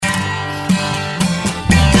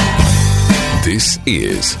This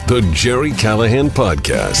is the Jerry Callahan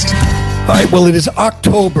Podcast. All right, well, it is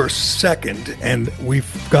October 2nd, and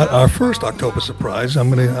we've got our first October surprise.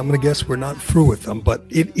 I'm gonna guess we're not through with them, but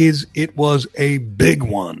it was a big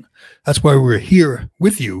one. That's why we're here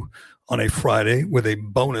with you on a Friday with a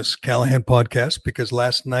bonus Callahan podcast, because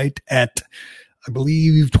last night at, I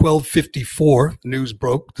believe, 12:54, the news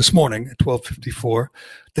broke this morning at 12:54.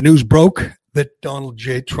 The news broke that Donald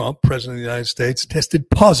J. Trump, President of the United States,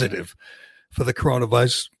 tested positive for the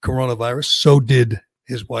coronavirus. So did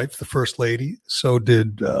his wife, the First Lady. So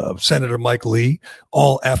did Senator Mike Lee,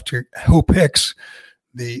 all after Hope Hicks,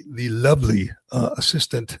 the lovely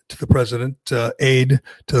assistant to the president, aide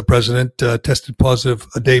to the president, tested positive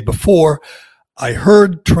a day before. I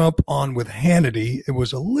heard Trump on with Hannity. It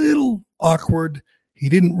was a little awkward. He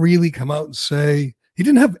didn't really come out and say, he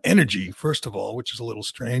didn't have energy, first of all, which is a little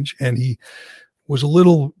strange. And he was a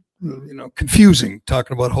little, confusing,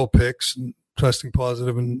 talking about Hope Hicks and testing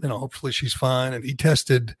positive, and hopefully she's fine. And he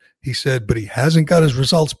tested, he said, but he hasn't got his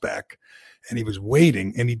results back, and he was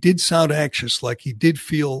waiting. And he did sound anxious, like he did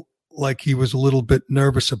feel like he was a little bit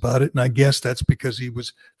nervous about it. And I guess that's because he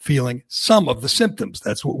was feeling some of the symptoms.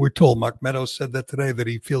 That's what we're told. Mark Meadows said that today, that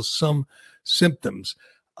he feels some symptoms.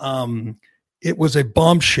 It was a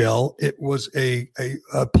bombshell. It was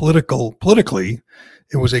politically,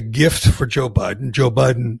 it was a gift for Joe Biden. Joe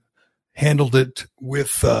Biden handled it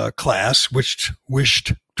with class, wished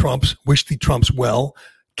the Trumps well.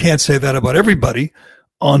 Can't say that about everybody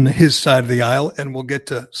on his side of the aisle, and we'll get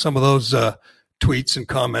to some of those tweets and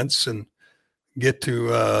comments and get to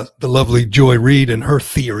the lovely Joy Reid and her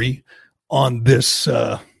theory on this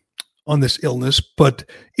illness. But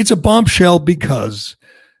it's a bombshell because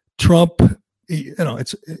Trump, he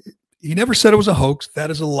never said it was a hoax.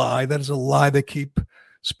 That is a lie. That is a lie they keep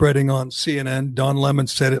spreading on CNN. Don Lemon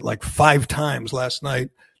said it like 5 times last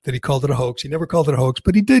night that he called it a hoax. He never called it a hoax,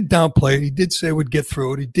 but he did downplay it. He did say we'd get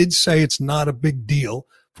through it. He did say it's not a big deal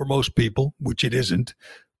for most people, which it isn't,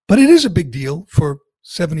 but it is a big deal for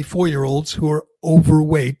 74-year-olds who are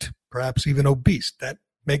overweight, perhaps even obese. That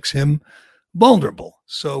makes him vulnerable.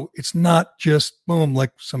 So it's not just, boom,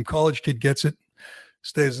 like some college kid gets it,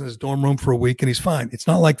 stays in his dorm room for a week and he's fine. It's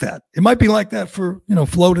not like that. It might be like that for,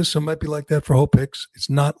 FLOTUS. It might be like that for Hope Hicks. It's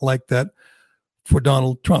not like that for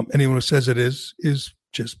Donald Trump. Anyone who says it is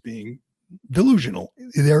just being delusional.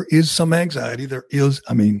 There is some anxiety.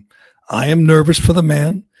 I am nervous for the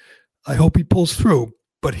man. I hope he pulls through.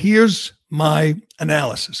 But here's my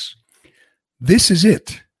analysis. This is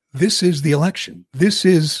it. This is the election. This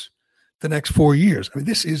is the next 4 years.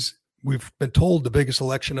 We've been told the biggest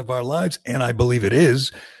election of our lives, and I believe it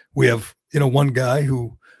is. We have, one guy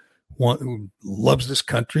who loves this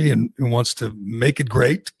country and wants to make it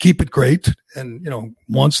great, keep it great, and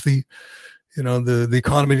wants the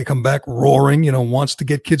economy to come back roaring. Wants to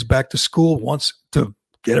get kids back to school, wants to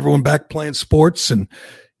get everyone back playing sports, and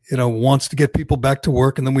wants to get people back to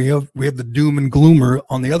work. And then we have the doom and gloomer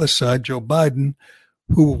on the other side, Joe Biden,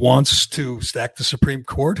 who wants to stack the Supreme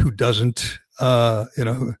Court, who doesn't.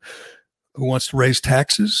 Who wants to raise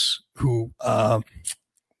taxes, who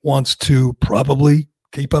wants to probably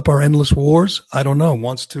keep up our endless wars. I don't know,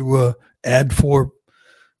 wants to add 4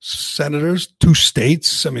 senators, 2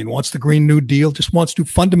 states. Wants the Green New Deal, just wants to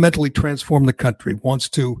fundamentally transform the country, wants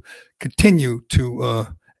to continue to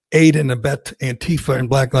aid and abet Antifa and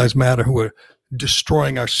Black Lives Matter, who are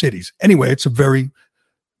destroying our cities. Anyway, it's a very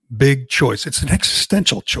big choice. It's an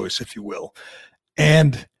existential choice, if you will.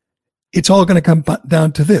 And it's all going to come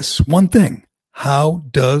down to this one thing. How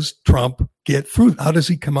does Trump get through? How does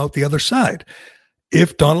he come out the other side?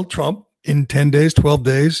 If Donald Trump in 10 days, 12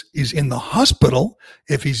 days is in the hospital,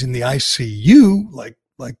 if he's in the ICU,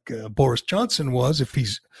 like Boris Johnson was, if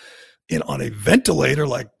he's on a ventilator,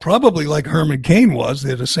 probably like Herman Cain was,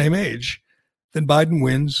 they're the same age, then Biden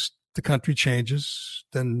wins, the country changes,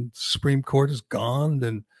 then the Supreme Court is gone,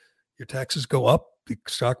 then your taxes go up, the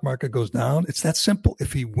stock market goes down. It's that simple.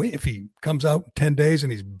 If he comes out in 10 days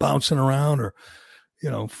and he's bouncing around or,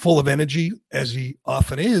 full of energy, as he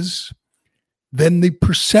often is, then the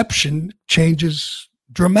perception changes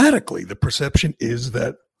dramatically. The perception is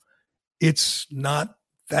that it's not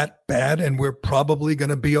that bad and we're probably going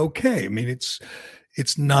to be okay.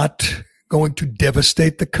 It's not going to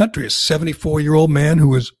devastate the country. A 74-year-old man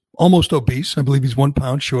who is almost obese, I believe he's 1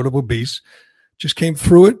 pound short of obese, just came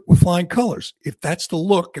through it with flying colors. If that's the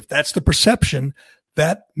look, if that's the perception,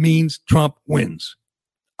 that means Trump wins.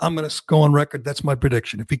 I'm going to go on record. That's my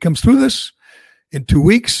prediction. If he comes through this in 2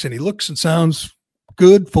 weeks and he looks and sounds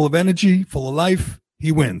good, full of energy, full of life,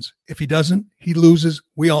 he wins. If he doesn't, he loses.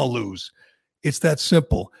 We all lose. It's that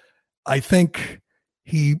simple. I think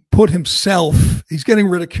he put himself, he's getting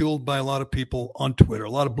ridiculed by a lot of people on Twitter, a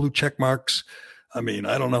lot of blue check marks. I mean,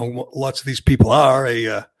 I don't know what lots of these people are.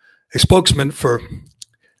 A spokesman for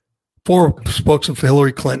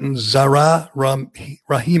Hillary Clinton, Zahra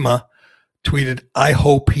Rahima, tweeted, "I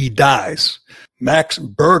hope he dies." Max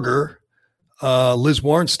Berger, Liz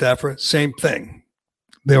Warren staffer, same thing.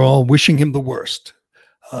 They're all wishing him the worst.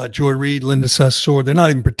 Joy Reid, Linda Sarsour, they're not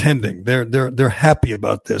even pretending. They're happy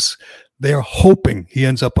about this. They're hoping he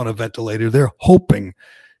ends up on a ventilator. They're hoping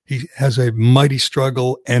he has a mighty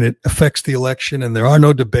struggle and it affects the election and there are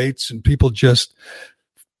no debates and people just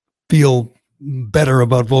feel better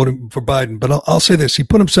about voting for Biden. But I'll say this. He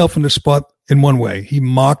put himself in this spot in one way. He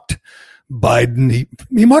mocked Biden.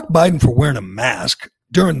 He mocked Biden for wearing a mask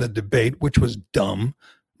during the debate, which was dumb.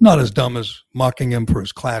 Not as dumb as mocking him for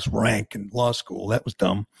his class rank in law school. That was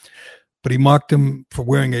dumb. But he mocked him for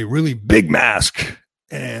wearing a really big mask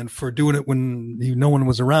and for doing it when no one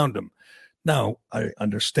was around him. Now, I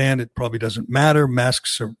understand it probably doesn't matter.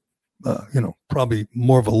 Masks are, probably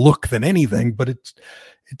more of a look than anything, but it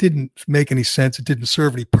didn't make any sense. It didn't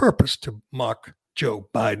serve any purpose to mock Joe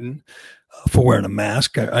Biden for wearing a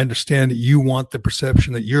mask. I understand that you want the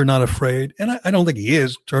perception that you're not afraid, and I don't think he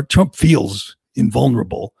is. Trump feels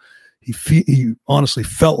invulnerable. He honestly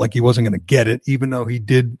felt like he wasn't going to get it, even though he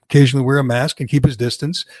did occasionally wear a mask and keep his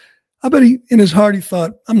distance. I bet in his heart, he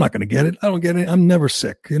thought, I'm not going to get it. I don't get it. I'm never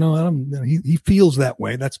sick. He feels that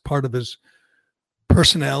way. That's part of his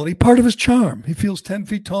personality, part of his charm. He feels 10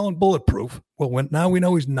 feet tall and bulletproof. Well, now we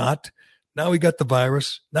know he's not. Now he got the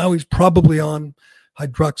virus. Now he's probably on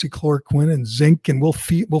hydroxychloroquine and zinc, and we'll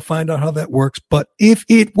find out how that works. But if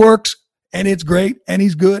it works and it's great and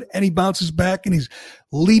he's good and he bounces back and he's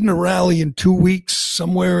leading a rally in 2 weeks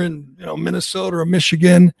somewhere in Minnesota or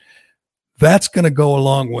Michigan, that's going to go a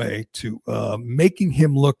long way to making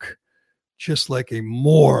him look just like a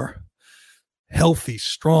more healthy,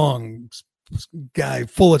 strong guy,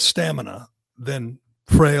 full of stamina than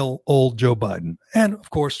frail old Joe Biden. And of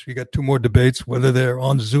course, you got 2 more debates, whether they're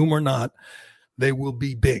on Zoom or not. They will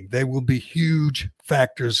be big. They will be huge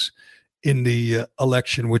factors in the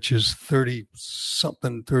election, which is 32,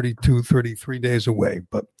 33 days away.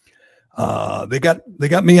 But they got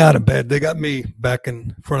me out of bed. They got me back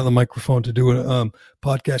in front of the microphone to do a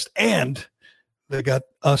podcast, and they got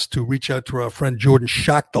us to reach out to our friend Jordan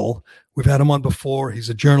Schachtel. We've had him on before. He's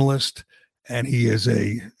a journalist, and he is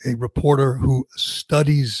a reporter who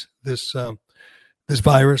studies this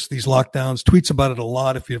virus, these lockdowns, tweets about it a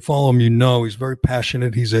lot. If you follow him, he's very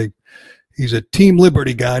passionate. He's a Team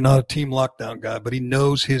Liberty guy, not a Team Lockdown guy, but he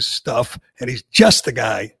knows his stuff, and he's just the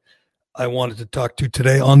guy I wanted to talk to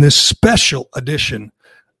today on this special edition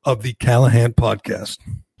of the Callahan podcast.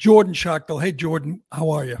 Jordan Schachtel. Hey, Jordan, how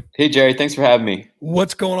are you? Hey, Jerry. Thanks for having me.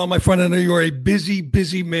 What's going on, my friend? I know you're a busy,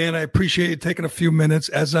 busy man. I appreciate you taking a few minutes.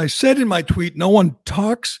 As I said in my tweet, no one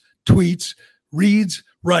talks, tweets, reads,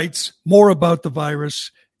 writes more about the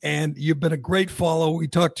virus, and you've been a great follow. We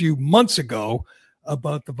talked to you months ago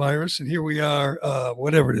about the virus, and here we are,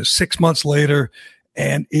 6 months later,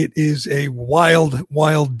 and it is a wild,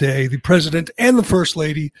 wild day. The president and the first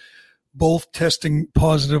lady both testing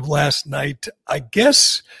positive last night. I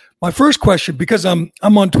guess my first question, because I'm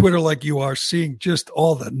on Twitter like you are, seeing just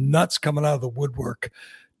all the nuts coming out of the woodwork.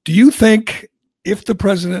 Do you think if the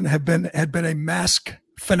president had been a mask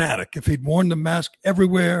fanatic, if he'd worn the mask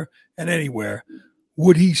everywhere and anywhere,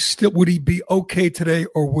 would he be okay today,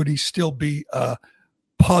 or would he still be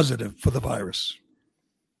positive for the virus?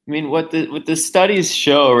 I mean, what the studies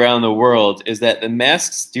show around the world is that the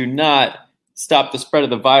masks do not stop the spread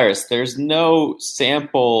of the virus. There's no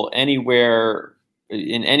sample anywhere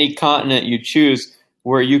in any continent you choose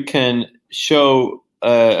where you can show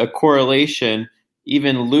a correlation,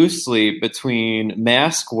 even loosely, between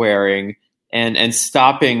mask wearing and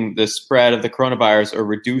stopping the spread of the coronavirus, or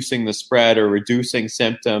reducing the spread, or reducing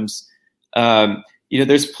symptoms.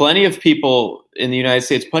 There's plenty of people in the United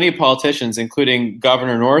States, plenty of politicians, including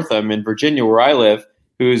Governor Northam in Virginia, where I live,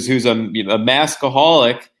 who's a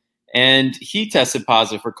maskaholic, and he tested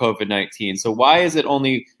positive for COVID-19. So why is it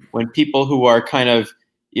only when people who are kind of,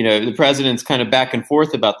 the president's kind of back and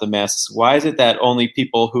forth about the masks, why is it that only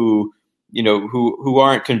people who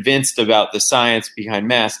aren't convinced about the science behind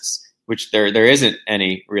masks, which there isn't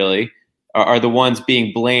any really, are the ones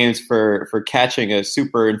being blamed for catching a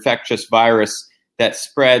super infectious virus that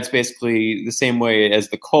spreads basically the same way as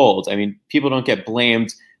the cold? I mean, people don't get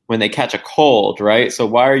blamed when they catch a cold, right? So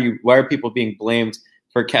why are people being blamed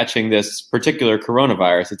for catching this particular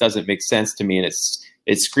coronavirus? It doesn't make sense to me, and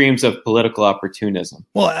it screams of political opportunism.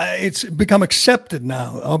 Well, it's become accepted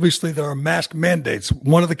now. Obviously, there are mask mandates.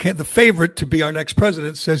 One of the favorite to be our next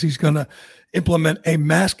president says he's going to implement a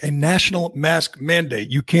national mask mandate.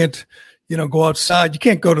 You can't, go outside. You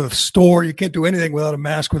can't go to the store. You can't do anything without a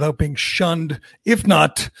mask, without being shunned, if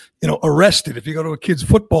not, arrested. If you go to a kid's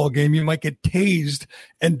football game, you might get tased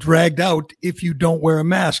and dragged out if you don't wear a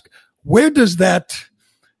mask. Where does that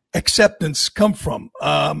acceptance come from?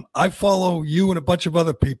 I follow you and a bunch of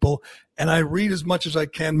other people, and I read as much as I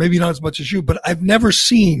can, maybe not as much as you, but I've never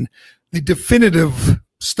seen the definitive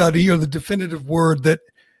study or the definitive word that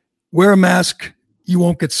wear a mask, you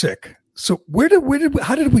won't get sick. So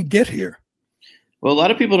how did we get here? Well, a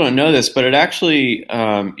lot of people don't know this, but it actually,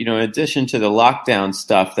 in addition to the lockdown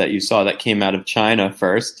stuff that you saw that came out of China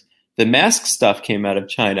first, the mask stuff came out of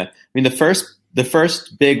China. I mean, the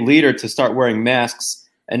first big leader to start wearing masks,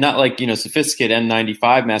 and not like, sophisticated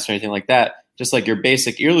N95 masks or anything like that, just like your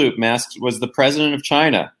basic ear loop mask, was the president of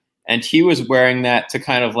China. And he was wearing that to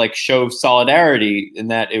kind of like show solidarity, in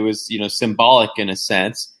that it was, symbolic in a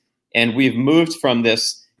sense. And we've moved from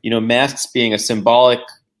this, masks being a symbolic,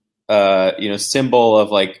 symbol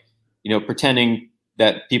of like, pretending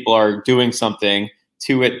that people are doing something,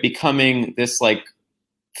 to it becoming this like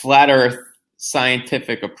flat earth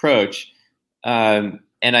scientific approach.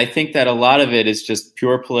 And I think that a lot of it is just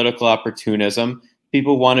pure political opportunism.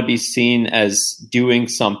 People want to be seen as doing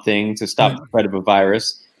something to stop the spread of a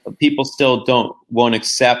virus. But people still won't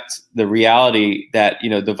accept the reality that,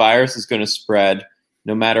 the virus is going to spread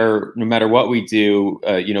no matter what we do,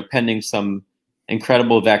 pending some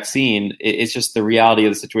incredible vaccine. It's just the reality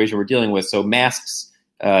of the situation we're dealing with. So masks,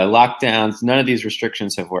 lockdowns, none of these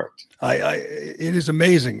restrictions have worked. It is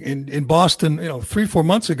amazing. In Boston, 3-4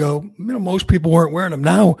 months ago, most people weren't wearing them.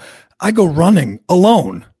 Now I go running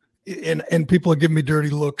alone, and people are giving me dirty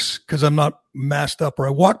looks because I'm not masked up. Or I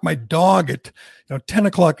walk my dog at 10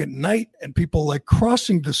 o'clock at night, and people like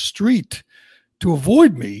crossing the street to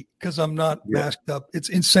avoid me because I'm not masked up. It's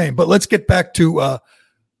insane. But let's get back to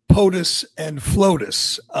POTUS and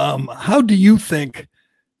FLOTUS. How do you think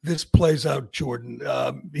this plays out, Jordan?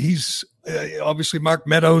 He's obviously, Mark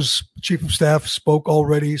Meadows, chief of staff, spoke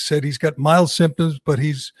already, said he's got mild symptoms, but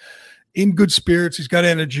he's in good spirits. He's got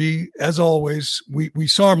energy, as always. We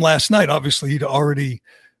saw him last night. Obviously, he'd already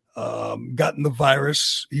gotten the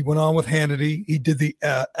virus. He went on with Hannity. He did the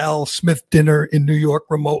Al Smith dinner in New York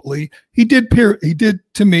remotely. He did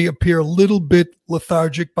to me appear a little bit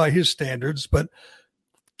lethargic by his standards, but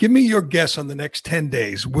give me your guess on the next 10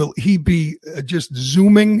 days. Will he be just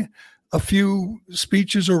Zooming a few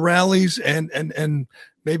speeches or rallies and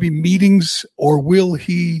maybe meetings, or will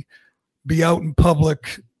he be out in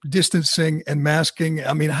public distancing and masking?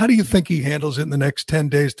 I mean, how do you think he handles it in the next 10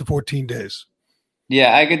 days to 14 days?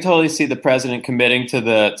 Yeah, I could totally see the president committing to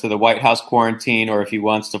the White House quarantine, or if he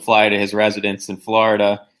wants to fly to his residence in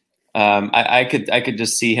Florida. I could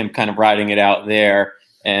just see him kind of riding it out there.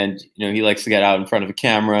 And, he likes to get out in front of a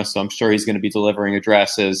camera, so I'm sure he's going to be delivering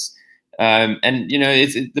addresses.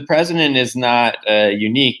 The president is not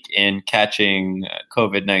unique in catching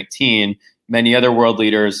COVID-19. Many other world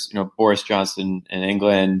leaders, Boris Johnson in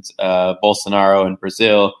England, Bolsonaro in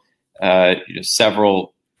Brazil,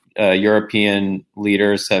 several European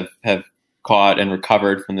leaders have caught and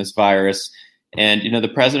recovered from this virus. And, the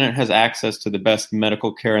president has access to the best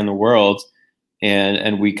medical care in the world.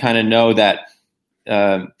 And we kind of know that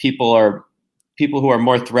people who are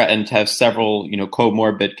more threatened have several,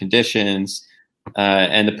 comorbid conditions.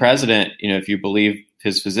 And the president, if you believe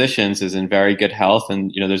his physicians, is in very good health.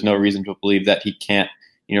 And, there's no reason to believe that he can't,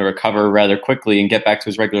 recover rather quickly and get back to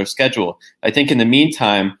his regular schedule. I think in the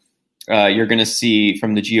meantime, you're going to see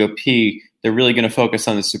from the GOP, they're really going to focus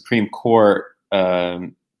on the Supreme Court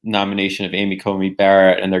nomination of Amy Coney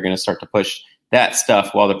Barrett, and they're going to start to push that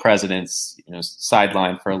stuff while the president's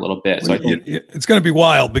sidelined for a little bit. So I think it's going to be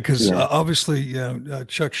wild because obviously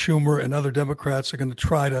Chuck Schumer and other Democrats are going to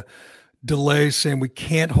try to delay, saying we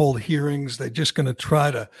can't hold hearings. They're just going to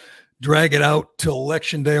try to drag it out till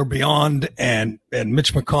Election Day or beyond. And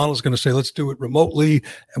Mitch McConnell is going to say, let's do it remotely.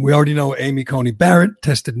 And we already know Amy Coney Barrett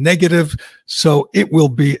tested negative. So it will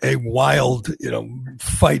be a wild,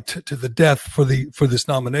 fight to the death for this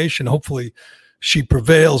nomination. Hopefully she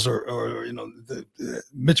prevails or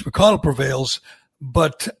Mitch McConnell prevails.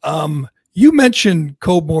 But you mentioned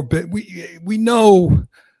comorbid. We know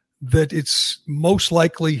that it's most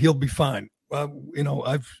likely he'll be fine.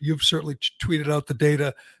 You've certainly tweeted out the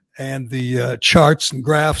data and the charts and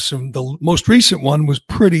graphs, and the most recent one was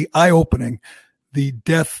pretty eye-opening. The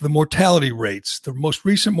mortality rates, the most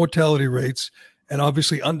recent mortality rates, and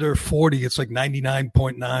obviously under 40, it's like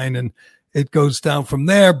 99.9, it goes down from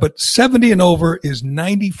there. But 70 and over is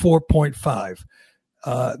 94.5,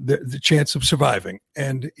 the chance of surviving.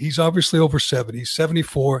 And he's obviously over 70. He's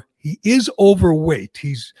 74. He is overweight.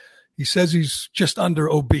 He says he's just under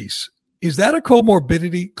obese. Is that a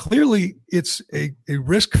comorbidity? Clearly, it's a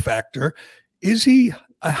risk factor. Is he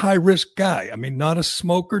a high-risk guy? I mean, not a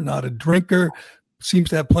smoker, not a drinker,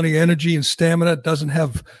 seems to have plenty of energy and stamina, doesn't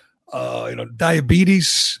have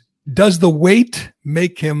diabetes. Does the weight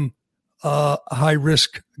make him a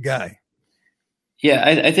high-risk guy? Yeah,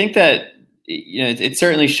 I think that it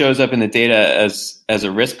certainly shows up in the data as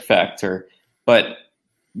a risk factor, but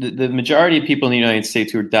the majority of people in the United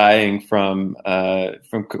States who are dying from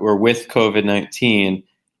or with COVID-19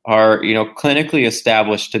 are clinically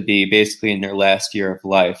established to be basically in their last year of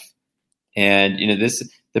life, and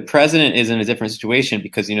the president is in a different situation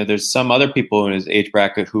because there's some other people in his age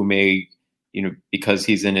bracket who may because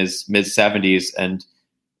he's in his mid 70s and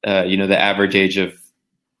the average age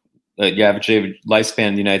lifespan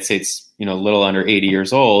in the United States a little under 80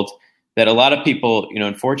 years old, that a lot of people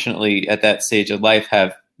unfortunately at that stage of life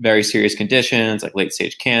have very serious conditions like late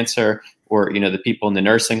stage cancer, or the people in the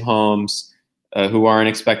nursing homes who aren't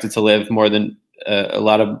expected to live more than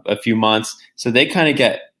a few months. So they kind of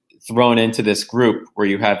get thrown into this group where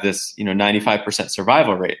you have this 95%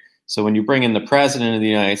 survival rate. So when you bring in the president of the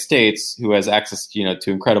United States, who has access to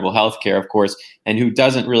incredible healthcare, of course, and who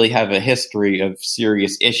doesn't really have a history of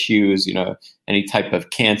serious issues, any type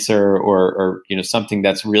of cancer or something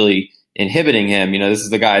that's really inhibiting him, this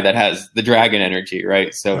is the guy that has the dragon energy,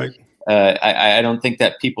 right? So right. I don't think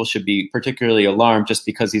that people should be particularly alarmed just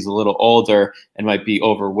because he's a little older and might be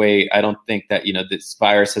overweight. I don't think that, this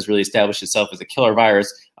virus has really established itself as a killer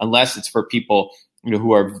virus unless it's for people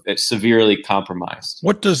who are severely compromised.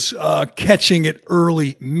 What does catching it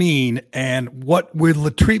early mean, and what will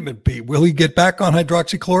the treatment be? Will he get back on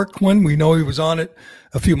hydroxychloroquine? We know he was on it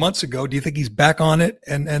a few months ago. Do you think he's back on it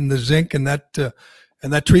and the zinc and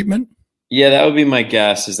that treatment? Yeah, that would be my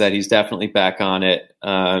guess, is that he's definitely back on it.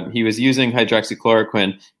 He was using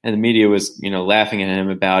hydroxychloroquine and the media was, laughing at him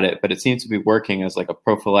about it, but it seems to be working as like a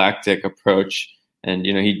prophylactic approach. And,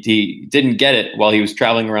 he didn't get it while he was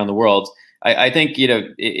traveling around the world. I think,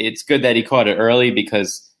 it's good that he caught it early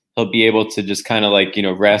because he'll be able to just kind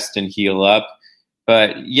of rest and heal up.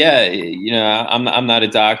 But yeah, I'm not a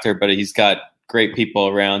doctor, but he's got great people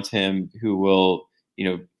around him who will,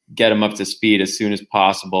 get him up to speed as soon as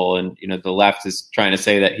possible. And, the left is trying to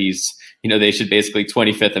say that he's, they should basically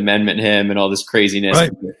 25th Amendment him and all this craziness.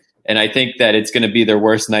 Right. And I think that it's going to be their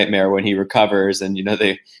worst nightmare when he recovers. And,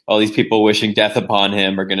 all these people wishing death upon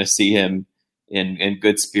him are going to see him in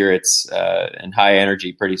good spirits and high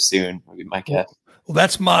energy pretty soon, would be my guess. Well,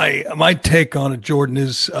 that's my take on it, Jordan,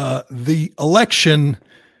 is the election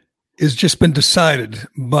has just been decided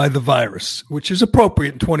by the virus, which is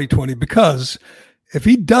appropriate in 2020 because if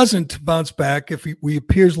he doesn't bounce back, if he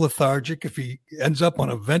appears lethargic, if he ends up on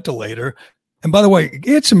a ventilator, and by the way,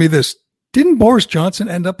 answer me this, didn't Boris Johnson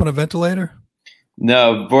end up on a ventilator?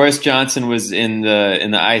 No, Boris Johnson was in the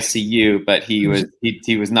ICU, but he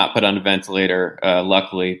was not put on a ventilator,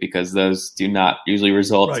 luckily, because those do not usually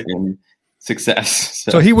result in success.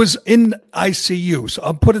 So he was in ICU. So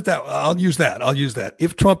I'll use that.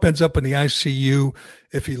 If Trump ends up in the ICU,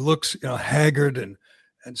 if he looks haggard and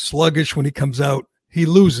sluggish when he comes out, he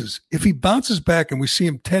loses. If he bounces back and we see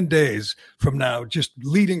him 10 days from now, just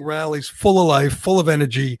leading rallies, full of life, full of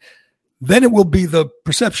energy, then the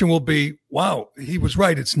perception will be, wow, he was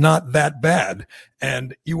right. It's not that bad.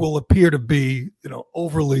 And you will appear to be,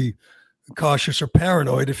 overly cautious or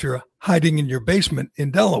paranoid if you're hiding in your basement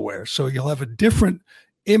in Delaware. So you'll have a different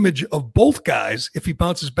image of both guys if he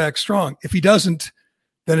bounces back strong. If he doesn't,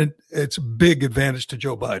 then it's a big advantage to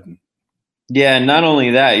Joe Biden. Yeah, and not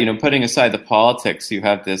only that, putting aside the politics, you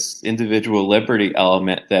have this individual liberty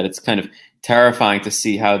element that it's kind of terrifying to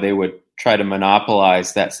see how they would try to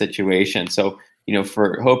monopolize that situation. So,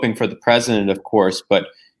 for hoping for the president, of course, but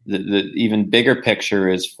the even bigger picture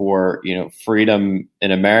is for, freedom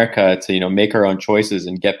in America to, make our own choices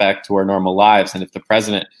and get back to our normal lives. And if the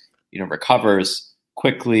president, recovers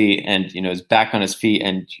quickly and, is back on his feet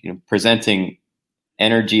and, presenting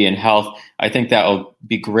energy and health, I think that will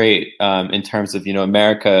be great in terms of,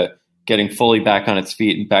 America getting fully back on its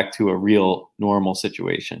feet and back to a real normal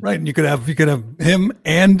situation. Right. And you could have him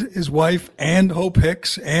and his wife and Hope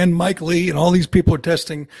Hicks and Mike Lee and all these people are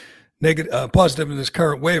testing positive in this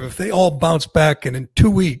current wave. If they all bounce back and in 2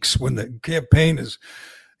 weeks when the campaign is,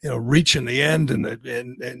 reaching the end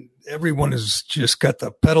and everyone has just got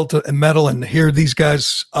the pedal to the metal and here these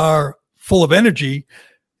guys are full of energy,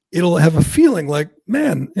 it'll have a feeling like,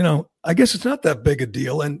 man, I guess it's not that big a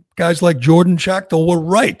deal. And guys like Jordan Schachtel were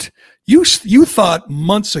right. You thought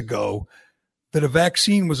months ago that a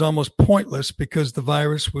vaccine was almost pointless because the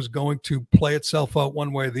virus was going to play itself out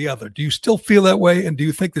one way or the other. Do you still feel that way? And do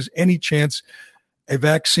you think there's any chance a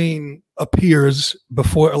vaccine appears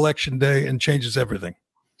before Election Day and changes everything?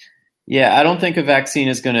 Yeah, I don't think a vaccine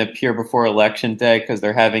is going to appear before Election Day because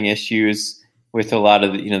they're having issues with a lot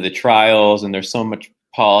of the trials, and there's so much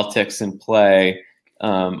politics in play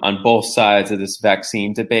on both sides of this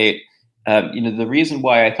vaccine debate. The reason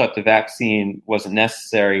why I thought the vaccine wasn't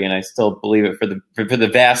necessary, and I still believe it for the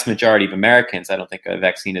vast majority of Americans, I don't think a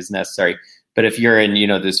vaccine is necessary. But if you're in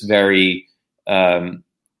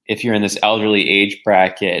if you're in this elderly age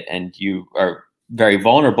bracket and you are very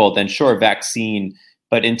vulnerable, then sure, vaccine.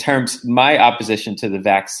 But in terms, my opposition to the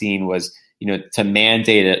vaccine was, to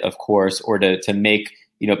mandate it, of course, or to make,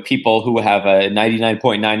 people who have a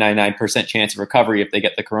 99.999% chance of recovery if they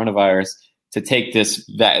get the coronavirus to take this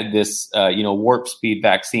warp speed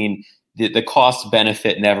vaccine. The cost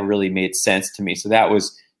benefit never really made sense to me. So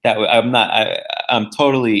I'm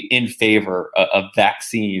totally in favor of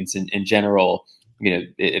vaccines in general,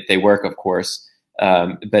 if they work, of course.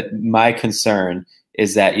 But my concern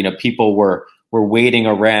is that, people were waiting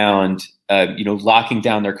around, locking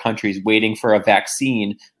down their countries, waiting for a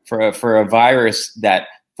vaccine for a virus that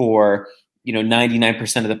for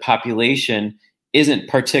 99% of the population isn't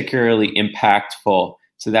particularly impactful.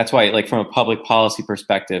 So that's why, like, from a public policy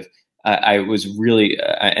perspective, I was really,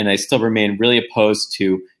 and I still remain really opposed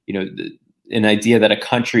to, an idea that a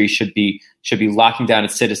country should be locking down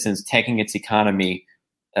its citizens, taking its economy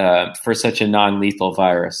for such a non-lethal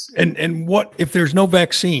virus. And what if there's no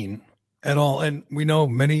vaccine at all? And we know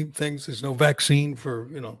many things. There's no vaccine for,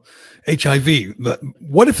 HIV. But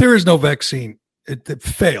what if there is no vaccine? It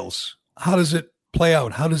fails. How does it play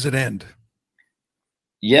out? How does it end?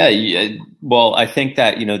 Yeah. Well, I think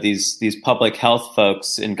that, these public health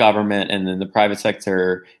folks in government and in the private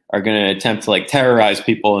sector are going to attempt to terrorize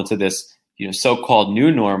people into this, so-called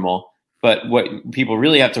new normal. But what people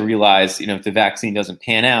really have to realize, if the vaccine doesn't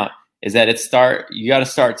pan out, is that you got to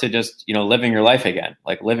start to just, living your life again,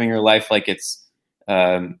 living your life like it's,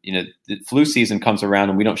 the flu season comes around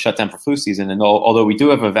and we don't shut down for flu season. And although we do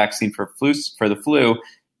have a vaccine for the flu,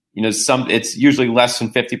 it's usually less than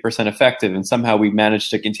 50% effective. And somehow we managed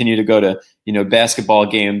to continue to go to, basketball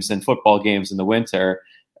games and football games in the winter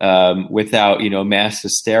without, mass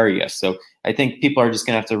hysteria. So I think people are just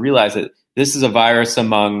going to have to realize that this is a virus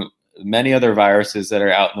among many other viruses that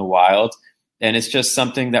are out in the wild. And it's just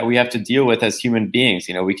something that we have to deal with as human beings.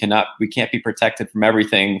 We can't be protected from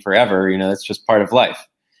everything forever. That's just part of life.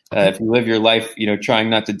 If you live your life, trying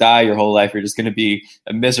not to die your whole life, you're just going to be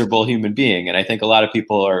a miserable human being. And I think a lot of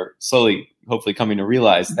people are slowly, hopefully, coming to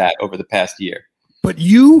realize that over the past year. But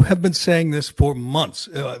you have been saying this for months,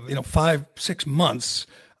 5-6 months.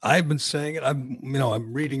 I've been saying it.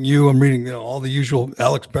 I'm reading you. I'm reading, all the usual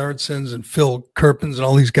Alex Berensons and Phil Kerpens and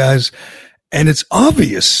all these guys. And it's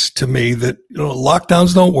obvious to me that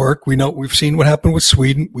lockdowns don't work. We've seen what happened with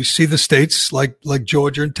Sweden. We see the states like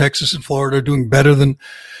Georgia and Texas and Florida are doing better than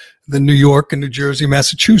New York and New Jersey,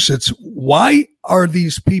 Massachusetts. Why are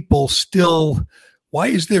these people why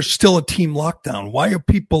is there still a team lockdown? Why are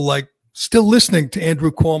people still listening to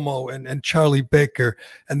Andrew Cuomo and Charlie Baker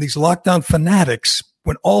and these lockdown fanatics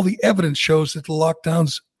when all the evidence shows that the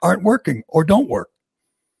lockdowns aren't working or don't work?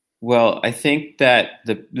 Well, I think that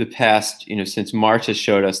the past, since March has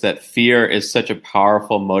showed us that fear is such a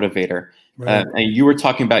powerful motivator. Right. And you were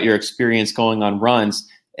talking about your experience going on runs.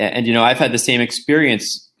 And I've had the same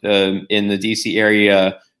experience in the DC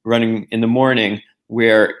area running in the morning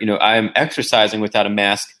where, I'm exercising without a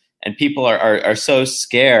mask and people are so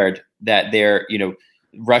scared that they're,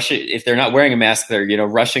 rushing. If they're not wearing a mask, they're,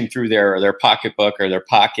 rushing through their pocketbook or their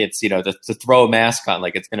pockets, to throw a mask on,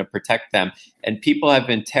 like it's going to protect them. And people have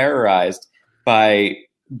been terrorized by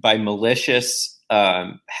malicious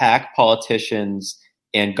hack politicians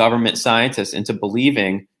and government scientists into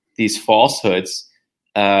believing these falsehoods.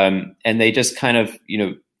 And they just kind of,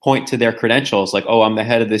 point to their credentials like, oh, I'm the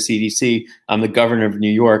head of the CDC. I'm the governor of New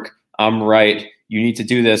York. I'm right. You need to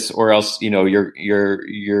do this or else,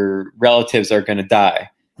 your relatives are going to die.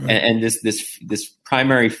 Mm-hmm. And this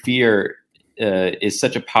primary fear is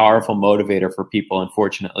such a powerful motivator for people,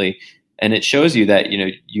 unfortunately. And it shows you that,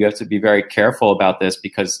 you have to be very careful about this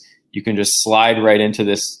because you can just slide right into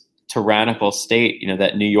this tyrannical state,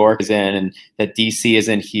 that New York is in and that DC is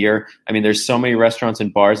in here. I mean, there's so many restaurants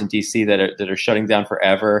and bars in DC that are shutting down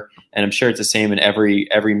forever. And I'm sure it's the same in every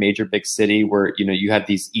major big city where, you have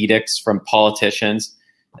these edicts from politicians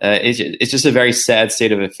It's just a very sad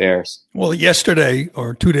state of affairs. Well, yesterday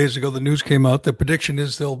or 2 days ago, the news came out. The prediction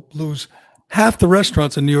is they'll lose half the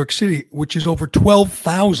restaurants in New York City, which is over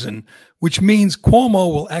 12,000, which means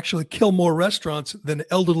Cuomo will actually kill more restaurants than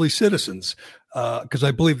elderly citizens, because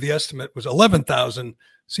I believe the estimate was 11,000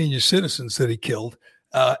 senior citizens that he killed.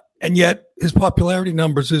 And yet his popularity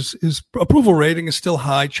numbers, his approval rating is still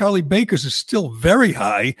high. Charlie Baker's is still very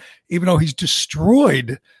high, even though he's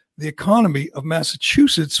destroyed the economy of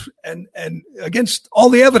Massachusetts and against all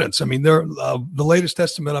the evidence. I mean, the latest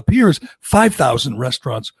estimate up here is 5,000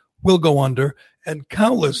 restaurants will go under and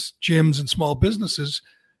countless gyms and small businesses.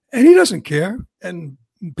 And he doesn't care. And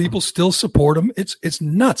people still support him. It's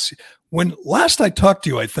nuts. When last I talked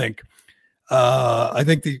to you, I think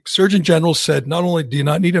the Surgeon General said, not only do you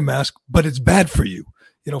not need a mask, but it's bad for you.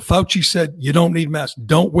 Fauci said, you don't need masks.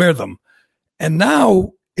 Don't wear them. And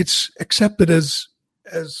now it's accepted as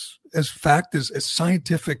fact, as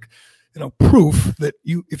scientific, proof that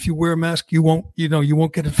if you wear a mask, you won't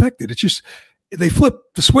get infected. It's just, they flip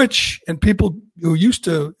the switch, and people who used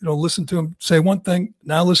to, listen to him say one thing,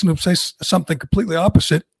 now listen to him say something completely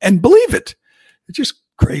opposite and believe it. It's just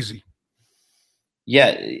crazy.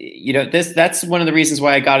 Yeah. That's one of the reasons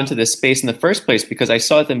why I got into this space in the first place, because I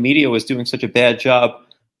saw that the media was doing such a bad job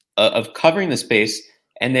of covering the space.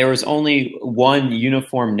 And there was only one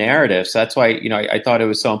uniform narrative. So that's why, I thought it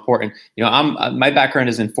was so important. My background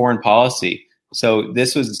is in foreign policy. So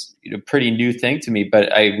this was a pretty new thing to me,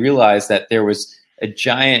 but I realized that there was a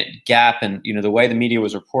giant gap in, the way the media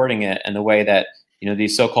was reporting it and the way that,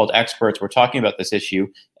 these so-called experts were talking about this issue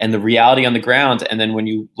and the reality on the ground. And then when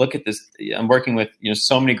you look at this, I'm working with,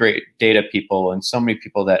 so many great data people and so many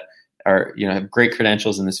people that are, have great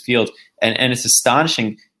credentials in this field. And it's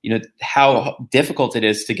astonishing, how difficult it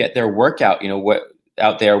is to get their work out,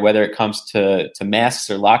 out there, whether it comes to masks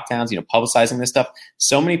or lockdowns, publicizing this stuff.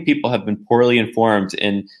 So many people have been poorly informed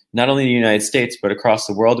in not only the United States, but across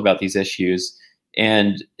the world about these issues.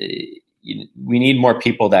 And we need more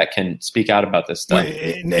people that can speak out about this stuff.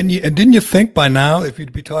 And didn't you think by now, if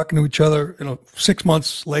you'd be talking to each other, 6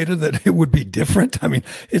 months later, that it would be different? I mean,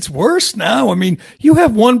 it's worse now. I mean, you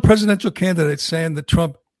have one presidential candidate saying that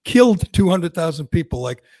Trump killed 200,000 people.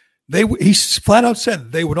 Like he flat out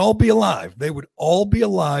said they would all be alive. They would all be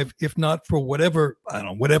alive if not for whatever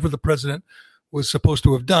the president was supposed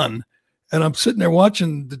to have done. And I'm sitting there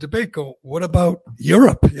watching the debate go, what about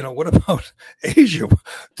Europe? What about Asia?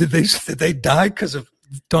 Did they die because of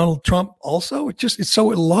Donald Trump also? It's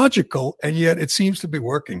so illogical, and yet it seems to be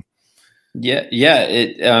working.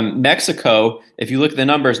 Yeah. Mexico, if you look at the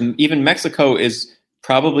numbers, even Mexico is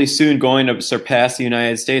probably soon going to surpass the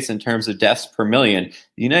United States in terms of deaths per million.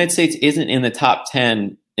 The United States isn't in the top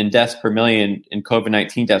 10 in deaths per million in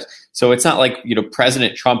COVID-19 deaths. So it's not like,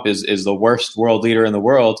 President Trump is the worst world leader in the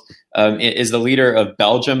world. Is the leader of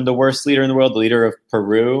Belgium the worst leader in the world? The leader of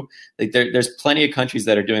Peru? Like there's plenty of countries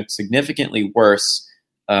that are doing significantly worse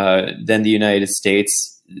than the United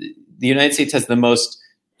States. The United States has the most,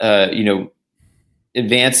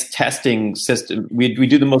 advanced testing system. We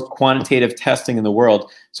do the most quantitative testing in the world.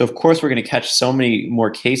 So of course we're going to catch so many more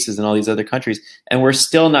cases in all these other countries, and we're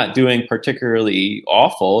still not doing particularly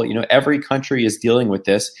awful. Every country is dealing with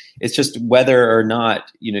this. It's just whether or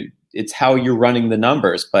not, it's how you're running the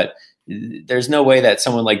numbers. But there's no way that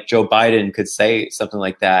someone like Joe Biden could say something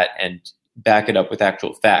like that and back it up with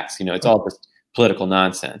actual facts. It's all just political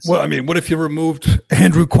nonsense. Well, I mean, what if you removed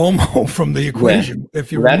Andrew Cuomo from the equation? Yeah.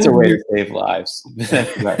 That's a way to save lives.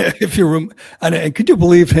 Right. And could you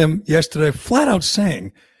believe him yesterday flat out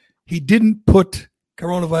saying he didn't put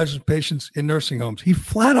coronavirus patients in nursing homes? He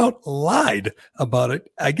flat out lied about it.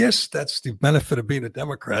 I guess that's the benefit of being a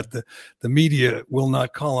Democrat. The media will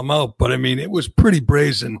not call him out, but I mean, it was pretty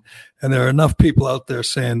brazen. And there are enough people out there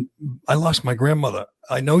saying, I lost my grandmother.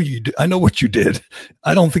 I know you did. I know what you did.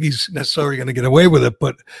 I don't think he's necessarily going to get away with it,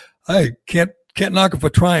 but I can't knock him for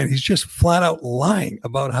trying. He's just flat out lying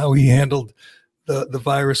about how he handled the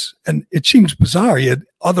virus. And it seems bizarre. He had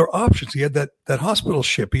other options. He had that hospital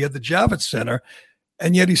ship. He had the Javits Center,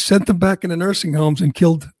 and yet he sent them back into nursing homes and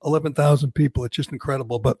killed 11,000 people. It's just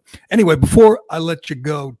incredible. But anyway, before I let you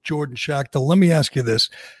go, Jordan Schachtel, let me ask you this.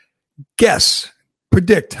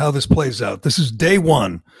 Predict how this plays out. This is day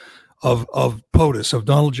one of POTUS, of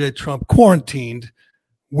Donald J. Trump quarantined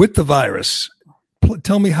with the virus.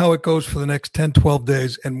 Tell me how it goes for the next 10, 12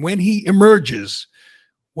 days. And when he emerges,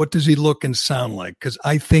 what does he look and sound like? Because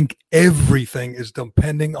I think everything is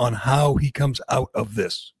depending on how he comes out of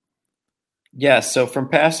this. Yeah. So from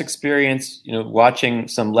past experience, watching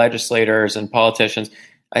some legislators and politicians,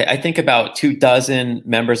 I think about 24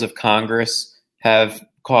 members of Congress have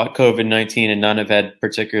caught COVID-19 and none have had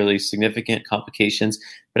particularly significant complications.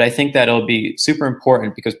 But I think that it'll be super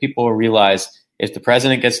important because people will realize if the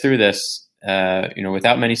president gets through this,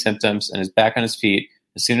 without many symptoms and is back on his feet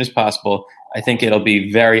as soon as possible, I think it'll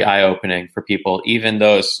be very eye-opening for people, even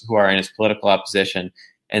those who are in his political opposition.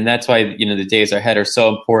 And that's why, the days ahead are so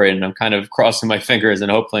important. I'm kind of crossing my fingers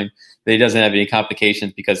and hoping that he doesn't have any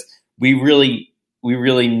complications, because we really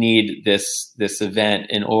need this event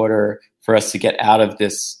in order for us to get out of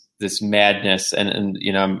this madness. And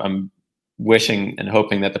I'm wishing and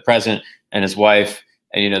hoping that the president and his wife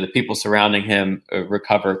and, the people surrounding him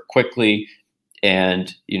recover quickly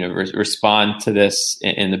and, respond to this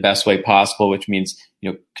in the best way possible, which means,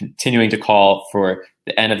 continuing to call for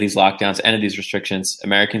the end of these lockdowns, end of these restrictions.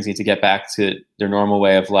 Americans need to get back to their normal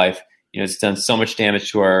way of life. It's done so much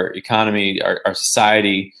damage to our economy, our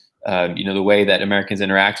society, the way that Americans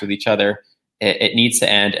interact with each other. It needs to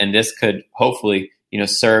end. And this could hopefully,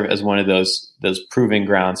 serve as one of those proving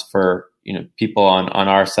grounds for, people on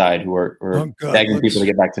our side who are begging people to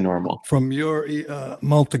get back to normal. From your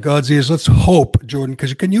mouth to God's ears, let's hope, Jordan,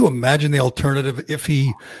 because can you imagine the alternative if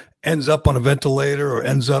he ends up on a ventilator or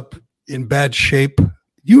ends up in bad shape?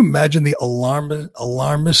 You imagine the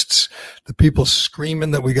alarmists, the people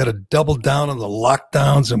screaming that we got to double down on the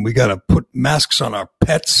lockdowns and we got to put masks on our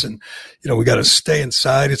pets and, we got to stay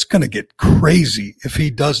inside. It's going to get crazy if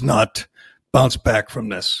he does not bounce back from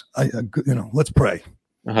this. Let's pray.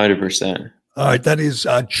 100%. All right. That is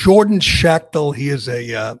Jordan Schachtel. He is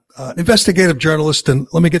a investigative journalist. And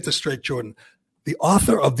let me get this straight, Jordan, the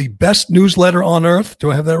author of the best newsletter on earth.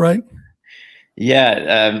 Do I have that right?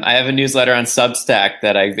 Yeah, I have a newsletter on Substack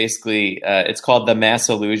that I basically, it's called The Mass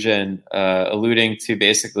Illusion, alluding to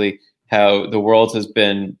basically how the world has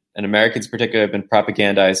been, and Americans in particular, have been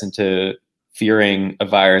propagandized into fearing a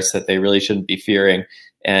virus that they really shouldn't be fearing.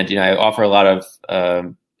 And, I offer a lot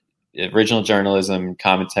of original journalism,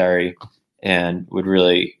 commentary, and would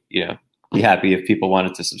really, be happy if people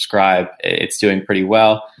wanted to subscribe. It's doing pretty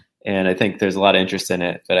well. And I think there's a lot of interest in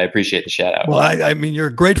it, but I appreciate the shout out. Well, I mean, you're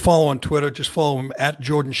a great follow on Twitter. Just follow him at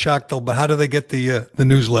Jordan Schachtel. But how do they get the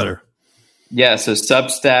newsletter? Yeah, so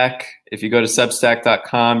Substack. If you go to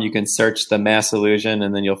Substack.com, you can search The Mass Illusion,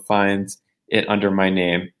 and then you'll find it under my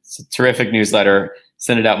name. It's a terrific newsletter.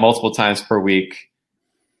 Send it out multiple times per week.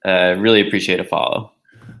 Really appreciate a follow.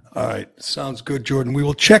 All right. Sounds good, Jordan. We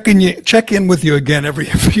will check in with you again every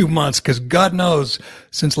few months, because God knows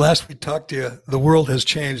since last we talked to you, the world has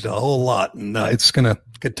changed a whole lot, and it's going to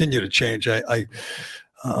continue to change.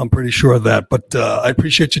 I'm pretty sure of that. But I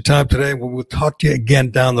appreciate your time today. We'll talk to you again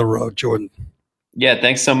down the road, Jordan. Yeah,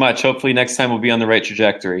 thanks so much. Hopefully next time we'll be on the right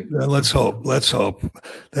trajectory. Let's hope.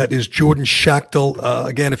 That is Jordan Schachtel.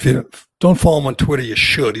 Again, if you don't follow him on Twitter, you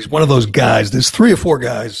should. He's one of those guys. There's 3 or 4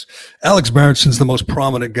 guys. Alex Berenson's the most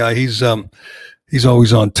prominent guy. He's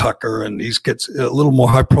always on Tucker, and he gets a little more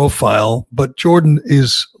high profile. But Jordan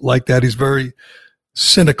is like that. He's very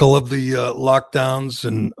cynical of the lockdowns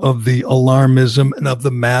and of the alarmism and of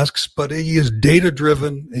the masks. But he is data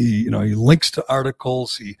driven. He links to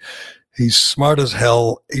articles. He's smart as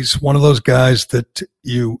hell. He's one of those guys that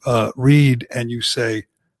you read and you say,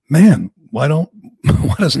 man, why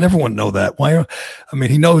doesn't everyone know that?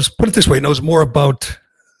 He knows, put it this way, he knows more about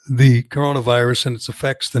the coronavirus and its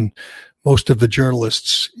effects than most of the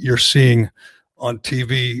journalists you're seeing on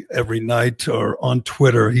TV every night or on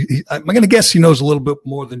Twitter. I'm going to guess he knows a little bit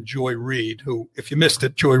more than Joy Reid, who, if you missed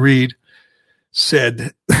it, Joy Reid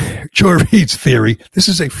said, Joy Reid's theory, this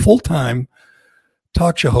is a full-time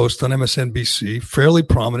talk show host on MSNBC, fairly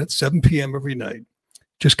prominent, 7 p.m. every night.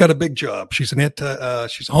 Just got a big job. She's she's a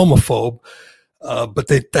homophobe, but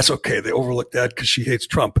that's okay. They overlook that because she hates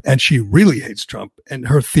Trump, and she really hates Trump. And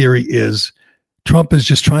her theory is Trump is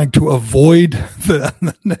just trying to avoid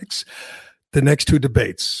the next 2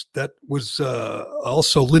 debates. That was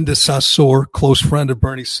also Linda Sarsour, close friend of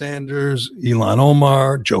Bernie Sanders, Ilhan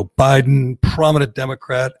Omar, Joe Biden, prominent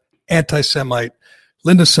Democrat, anti-Semite.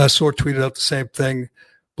 Linda Sarsour tweeted out the same thing,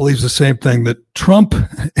 believes the same thing, that Trump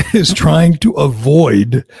is trying to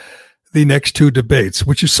avoid the next 2 debates,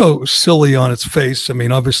 which is so silly on its face. I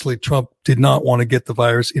mean, obviously Trump did not want to get the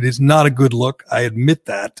virus. It is not a good look. I admit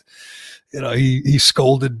that. He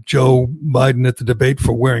scolded Joe Biden at the debate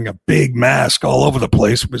for wearing a big mask all over the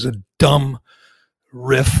place. It was a dumb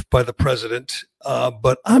riff by the president.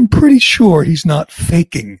 But I'm pretty sure he's not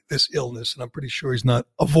faking this illness, and I'm pretty sure he's not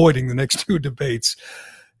avoiding the next 2 debates.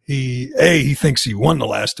 He thinks he won the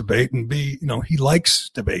last debate, and B, he likes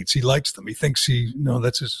debates. He likes them. He thinks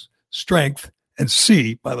that's his strength. And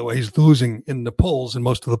C, by the way, he's losing in the polls, in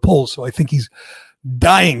most of the polls. So I think he's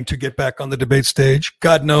dying to get back on the debate stage.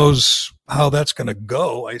 God knows how that's going to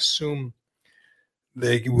go. I assume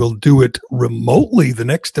they will do it remotely. The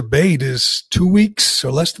next debate is 2 weeks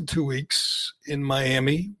or less than 2 weeks in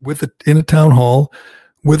Miami in a town hall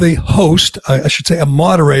with a host, I should say a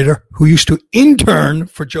moderator who used to intern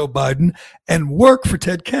for Joe Biden and work for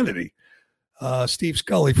Ted Kennedy. Steve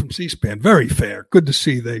Scully from C-SPAN. Very fair. Good to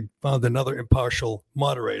see they found another impartial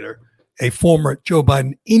moderator. A former Joe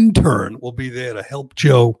Biden intern will be there to help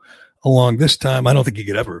Joe along this time. I don't think he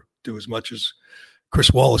could ever do as much as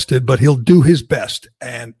Chris Wallace did, but he'll do his best.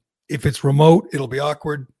 And if it's remote, it'll be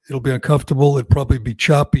awkward. It'll be uncomfortable. It'll probably be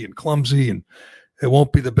choppy and clumsy, and it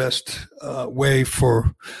won't be the best way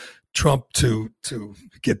for Trump to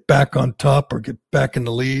get back on top or get back in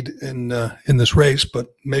the lead in this race. But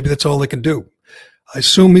maybe that's all they can do. I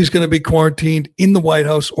assume he's going to be quarantined in the White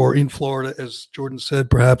House or in Florida, as Jordan said,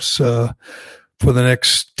 perhaps for the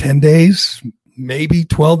next 10 days, maybe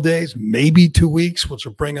 12 days, maybe 2 weeks, which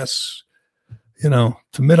will bring us, to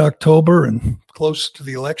mid-October and close to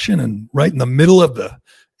the election and right in the middle of the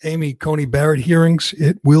Amy Coney Barrett hearings.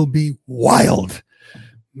 It will be wild.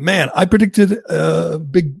 Man, I predicted a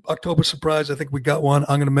big October surprise. I think we got one.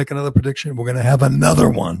 I'm going to make another prediction. We're going to have another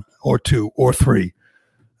one or two or three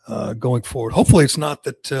going forward. Hopefully it's not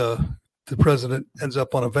that the president ends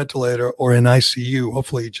up on a ventilator or in ICU.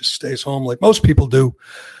 Hopefully he just stays home like most people do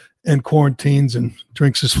and quarantines and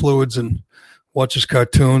drinks his fluids and watches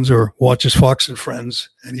cartoons or watches Fox and Friends,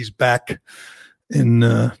 and he's back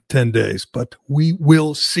in 10 days. But we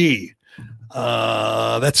will see.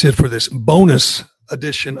 That's it for this bonus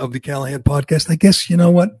edition of the Callahan podcast. I guess, you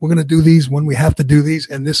know what? We're going to do these when we have to do these,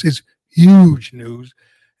 and this is huge news,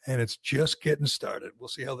 and it's just getting started. We'll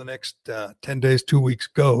see how the next 10 days, 2 weeks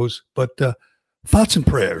goes, but thoughts and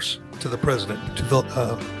prayers to the president, to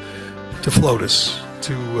FLOTUS,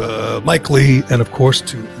 to Mike Lee, and of course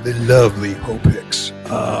to the lovely Hope Hicks.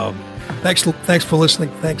 Thanks for listening.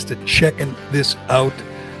 Thanks to checking this out.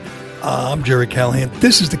 I'm Jerry Callahan.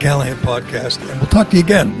 This is the Callahan Podcast, and we'll talk to you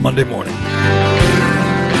again Monday morning.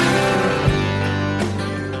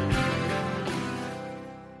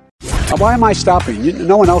 Why am I stopping?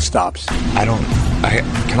 No one else stops.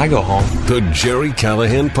 Can I go home? The Jerry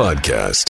Callahan Podcast.